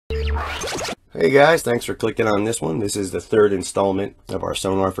Hey guys, thanks for clicking on this one. This is the third installment of our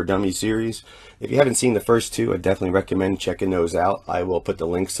Sonar for Dummies series. If you haven't seen the first two, I definitely recommend checking those out. I will put the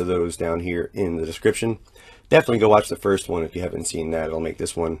links to those down here in the description. Definitely go watch the first one if you haven't seen that. It'll make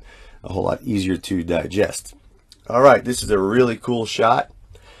this one a whole lot easier to digest. Alright, this is a really cool shot.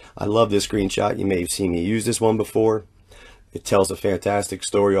 I love this screenshot. You may have seen me use this one before. It tells a fantastic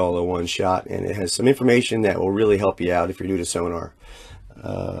story all in one shot, and it has some information that will really help you out if you're new to sonar.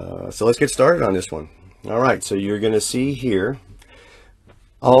 So let's get started on this one. Alright, so you're going to see here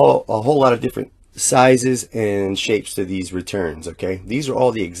a whole lot of different sizes and shapes to these returns. Okay, these are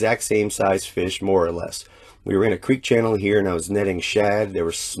all the exact same size fish, more or less. We were in a creek channel here and I was netting shad. They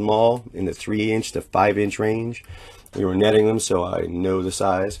were small, in the 3-inch to 5-inch range. We were netting them, so I know the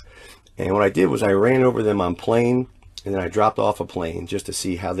size. And what I did was I ran over them on plane, and then I dropped off a plane just to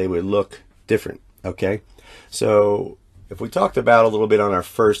see how they would look different. Okay, so if we talked about a little bit on our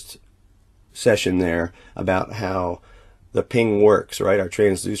first session there about how the ping works, right? Our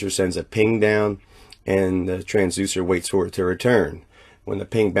transducer sends a ping down and the transducer waits for it to return. When the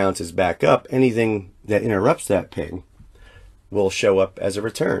ping bounces back up, anything that interrupts that ping will show up as a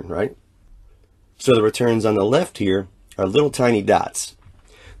return, right? So the returns on the left here are little tiny dots.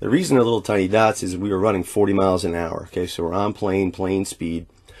 The reason they're little tiny dots is we were running 40 miles an hour. Okay, so we're on plane speed.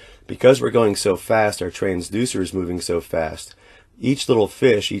 Because we're going so fast, our transducer is moving so fast, each little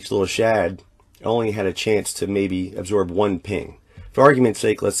fish, each little shad only had a chance to maybe absorb one ping. For argument's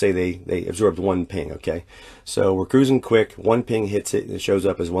sake, let's say they absorbed one ping, okay? So we're cruising quick, one ping hits it, and it shows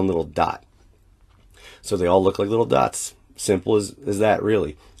up as one little dot. So they all look like little dots. Simple as that,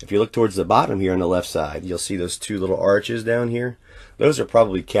 really. If you look towards the bottom here on the left side, you'll see those two little arches down here. Those are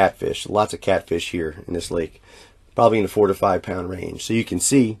probably catfish. Lots of catfish here in this lake. Probably in the 4 to 5 pound range. So you can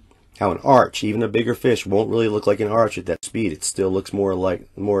see how an arch, even a bigger fish, won't really look like an arch at that speed. It still looks more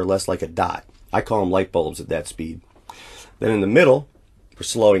or less like a dot. I call them light bulbs at that speed. Then in the middle, we're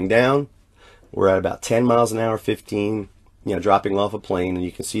slowing down. We're at about 10 miles an hour, 15, dropping off a plane, and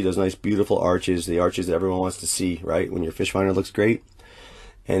you can see those nice beautiful arches, the arches that everyone wants to see, right, when your fish finder looks great.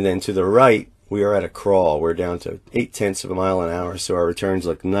 And then to the right, we are at a crawl. We're down to 0.8 of a mile an hour, so our returns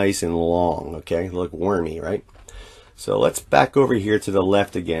look nice and long, okay? They look wormy, right? So let's back over here to the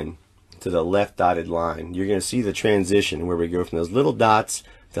left again, to the left dotted line. You're going to see the transition where we go from those little dots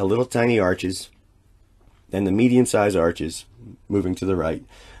to little tiny arches, then the medium-sized arches moving to the right,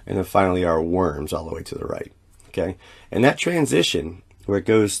 and then finally our worms all the way to the right. Okay, and that transition where it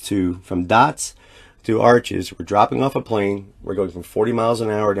goes from dots to arches, we're dropping off a plane, we're going from 40 miles an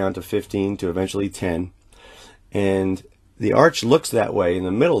hour down to 15 to eventually 10, and the arch looks that way in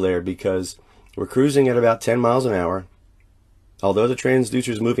the middle there because we're cruising at about 10 miles an hour. Although the transducer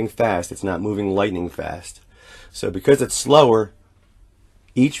is moving fast, it's not moving lightning fast. So because it's slower,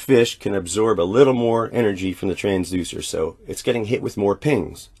 each fish can absorb a little more energy from the transducer, so it's getting hit with more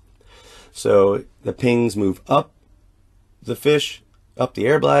pings. So the pings move up the fish, up the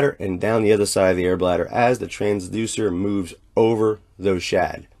air bladder, and down the other side of the air bladder as the transducer moves over those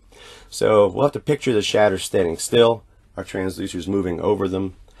shad. So we'll have to picture the shad are standing still, our transducer is moving over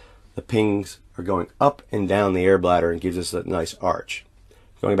them, the pings are going up and down the air bladder and gives us a nice arch,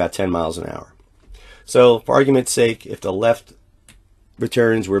 going about 10 miles an hour. So for argument's sake, if the left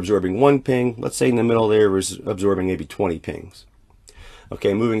returns we're absorbing one ping, let's say in the middle there we're absorbing maybe 20 pings.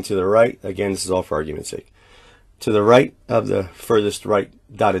 Okay, moving to the right, again this is all for argument's sake. To the right of the furthest right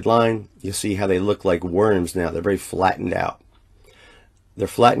dotted line, you'll see how they look like worms now. They're very flattened out. They're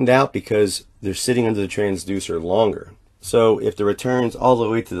flattened out because they're sitting under the transducer longer. So if the returns all the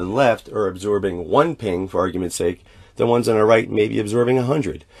way to the left are absorbing one ping, for argument's sake, the ones on the right may be absorbing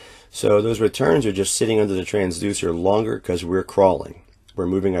 100. So those returns are just sitting under the transducer longer because we're crawling. We're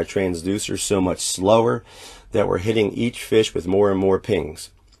moving our transducer so much slower that we're hitting each fish with more and more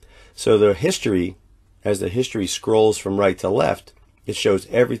pings. So the history, as the history scrolls from right to left, it shows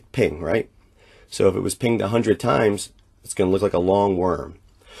every ping, right? So if it was pinged 100 times, it's going to look like a long worm.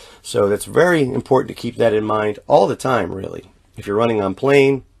 So that's very important to keep that in mind all the time, really. If you're running on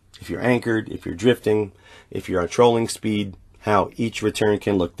plane, if you're anchored, if you're drifting, if you're on trolling speed, how each return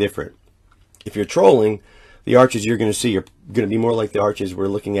can look different. If you're trolling, the arches you're going to see are going to be more like the arches we're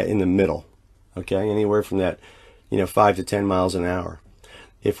looking at in the middle. Okay, anywhere from that, 5 to 10 miles an hour.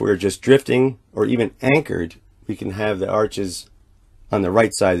 If we're just drifting or even anchored, we can have the arches on the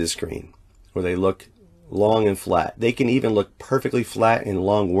right side of the screen where they look long and flat. They can even look perfectly flat and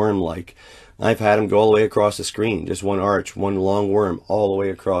long worm-like. I've had them go all the way across the screen, just one arch, one long worm all the way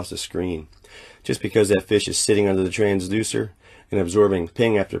across the screen, just because that fish is sitting under the transducer and absorbing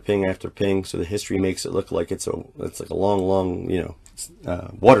ping after ping after ping. So the history makes it look like it's like a long,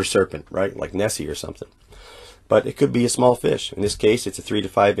 water serpent, right? Like Nessie or something. But it could be a small fish. In this case, it's a 3 to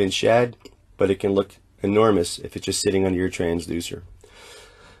 5 inch shad, but it can look enormous if it's just sitting under your transducer.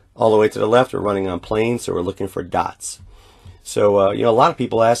 All the way to the left, we're running on plane, so we're looking for dots. So, you know, a lot of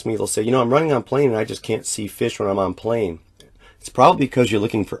people ask me, they'll say, you know, I'm running on plane and I just can't see fish when I'm on plane. It's probably because you're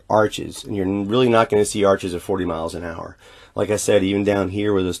looking for arches, and you're really not going to see arches at 40 miles an hour. Like I said, even down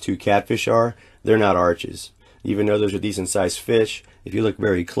here where those 2 catfish are, they're not arches. Even though those are decent sized fish, if you look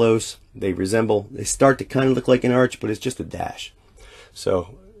very close, they start to kind of look like an arch, but it's just a dash.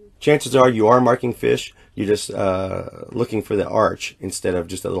 So chances are you are marking fish, you're just looking for the arch instead of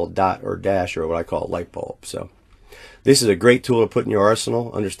just a little dot or dash, or what I call a light bulb. So this is a great tool to put in your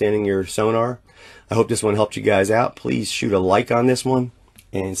arsenal, understanding your sonar. I hope this one helped you guys out. Please shoot a like on this one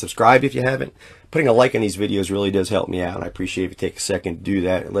and subscribe if you haven't. Putting a like on these videos really does help me out, and I appreciate if you take a second to do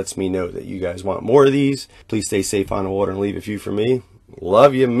that. It lets me know that you guys want more of these. Please stay safe on the water and leave a few for me.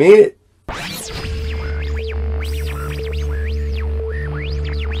 Love you, mean it.